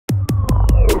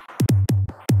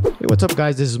What's up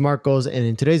guys, this is Marcos, and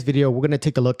in today's video we're going to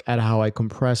take a look at how I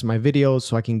compress my videos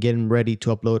so I can get them ready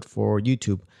to upload for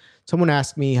YouTube. Someone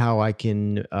asked me how I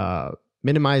can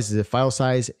minimize the file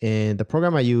size, and the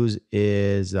program I use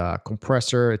is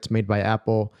Compressor. It's made by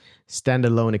Apple.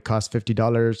 Standalone, it costs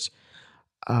 $50.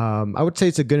 I would say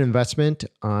it's a good investment,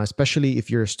 especially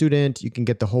if you're a student. You can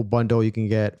get the whole bundle. You can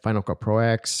get Final Cut Pro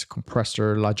X,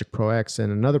 Compressor, Logic Pro X,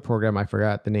 and another program, I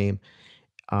forgot the name,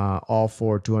 all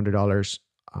for $200.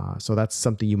 So that's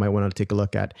something you might want to take a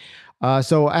look at.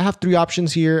 So I have three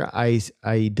options here. I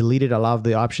deleted a lot of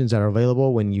the options that are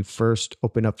available when you first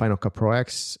open up Final Cut Pro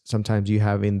X. Sometimes you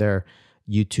have in there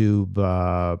YouTube,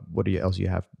 what else you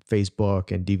have?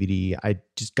 Facebook and DVD. I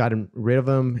just got rid of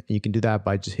them. And you can do that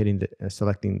by just hitting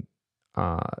selecting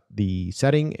the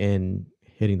setting and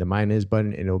hitting the minus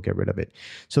button, and it'll get rid of it.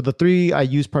 So the three I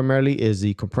use primarily is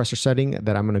the compressor setting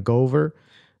that I'm going to go over.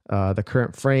 The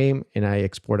current frame, and I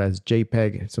export as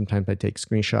JPEG. Sometimes I take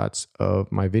screenshots of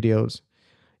my videos,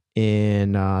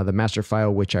 and the master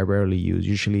file, which I rarely use.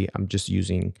 Usually I'm just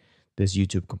using this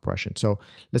YouTube compression. So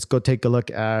let's go take a look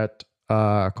at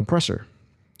compressor.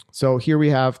 So here we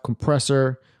have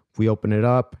compressor. If we open it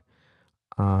up,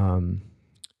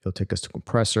 it'll take us to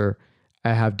compressor.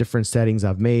 I have different settings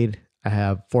I've made. I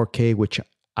have 4K, which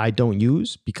I don't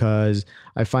use because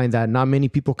I find that not many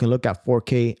people can look at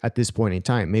 4K at this point in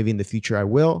time. Maybe in the future I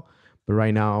will, but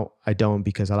right now I don't,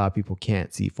 because a lot of people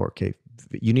can't see 4K.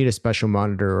 You need a special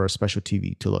monitor or a special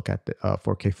TV to look at the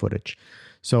 4K footage.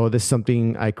 So this is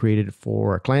something I created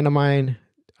for a client of mine.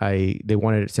 They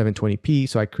wanted it 720p,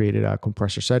 so I created a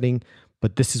compressor setting,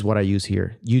 but this is what I use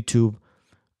here. YouTube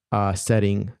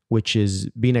setting, which is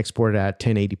being exported at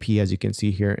 1080p, as you can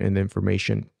see here in the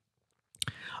information.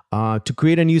 To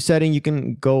create a new setting, you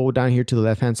can go down here to the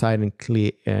left-hand side and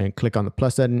click on the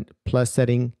plus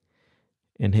setting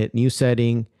and hit new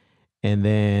setting. And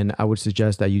then I would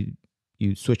suggest that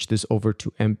you switch this over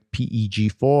to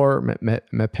MPEG-4,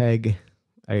 MEPEG,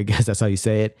 I guess that's how you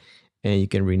say it. And you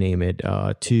can rename it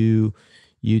to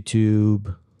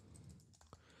YouTube.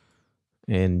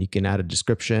 And you can add a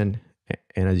description.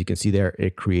 And as you can see there,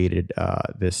 it created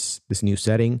this new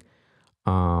setting.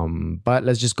 But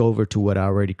let's just go over to what I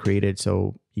already created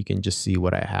so you can just see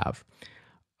what I have.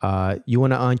 You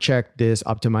want to uncheck this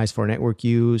optimize for network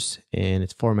use, and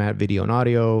it's format video and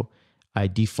audio. I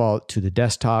default to the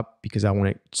desktop because I want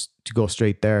it to go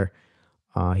straight there.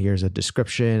 Here's a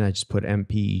description. I just put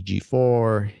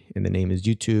MPEG-4 and the name is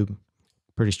YouTube.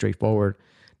 Pretty straightforward.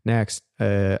 Next,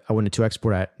 I wanted to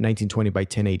export at 1920 by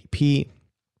 1080p.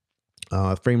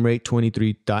 Frame rate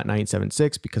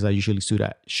 23.976 because I usually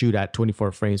shoot at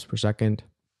 24 frames per second.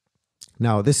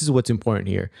 Now, this is what's important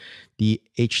here. The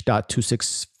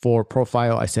H.264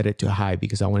 profile, I set it to high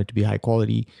because I want it to be high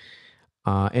quality.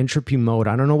 Entropy mode,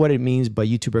 I don't know what it means, but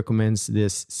YouTube recommends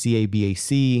this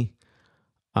CABAC.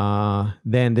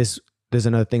 Then there's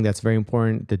another thing that's very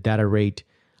important. The data rate,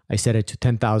 I set it to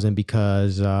 10,000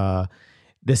 because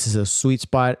this is a sweet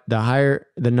spot. The higher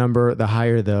the number, the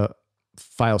higher the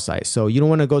file size. So you don't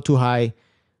want to go too high.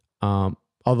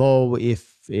 Although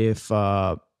if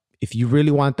you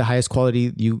really want the highest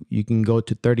quality, you can go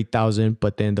to 30,000,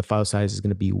 but then the file size is going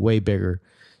to be way bigger.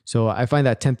 So I find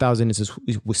that 10,000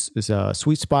 is a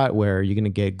sweet spot where you're going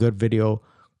to get good video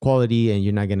quality and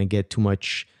you're not going to get too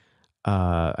much,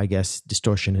 I guess,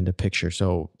 distortion in the picture.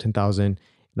 So 10,000,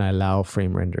 and I allow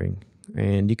frame rendering.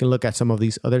 And you can look at some of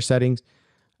these other settings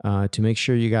to make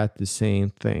sure you got the same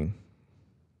thing.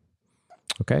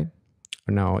 Okay,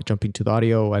 now jumping to the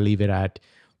audio, I leave it at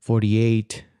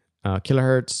 48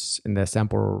 kilohertz and the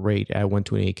sample rate at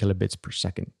 128 kilobits per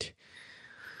second.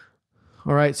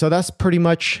 All right, so that's pretty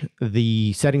much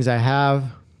the settings I have.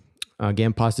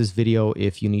 Again, pause this video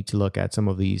if you need to look at some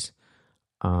of these.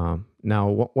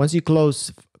 Now, once you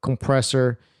close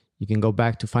compressor, you can go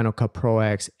back to Final Cut Pro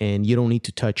X and you don't need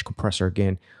to touch compressor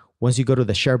again. Once you go to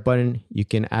the share button, you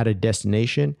can add a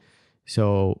destination.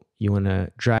 So you want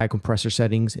to drag compressor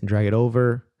settings and drag it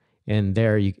over, and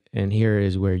here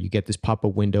is where you get this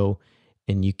pop-up window,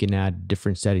 and you can add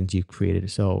different settings you created.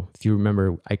 So if you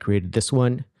remember, I created this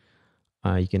one.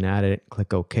 You can add it,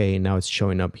 click OK, and now it's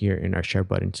showing up here in our share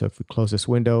button. So if we close this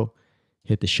window,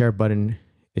 hit the share button,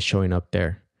 it's showing up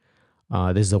there.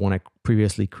 This is the one I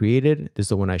previously created. This is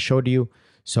the one I showed you.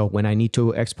 So when I need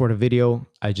to export a video,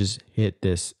 I just hit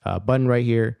this button right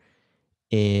here,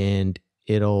 and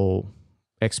it'll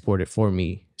export it for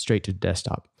me straight to the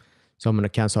desktop. So I'm going to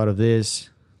cancel out of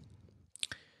this.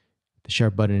 The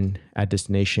share button, add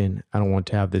destination. I don't want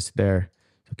to have this there,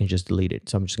 so I can just delete it.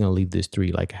 So I'm just going to leave this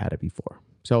 3 like I had it before.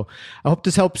 So I hope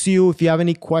this helps you. If you have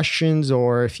any questions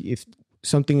or if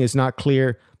something is not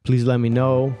clear, Please let me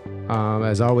know.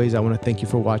 As always, I want to thank you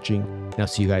for watching, and I'll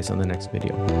see you guys on the next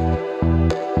video.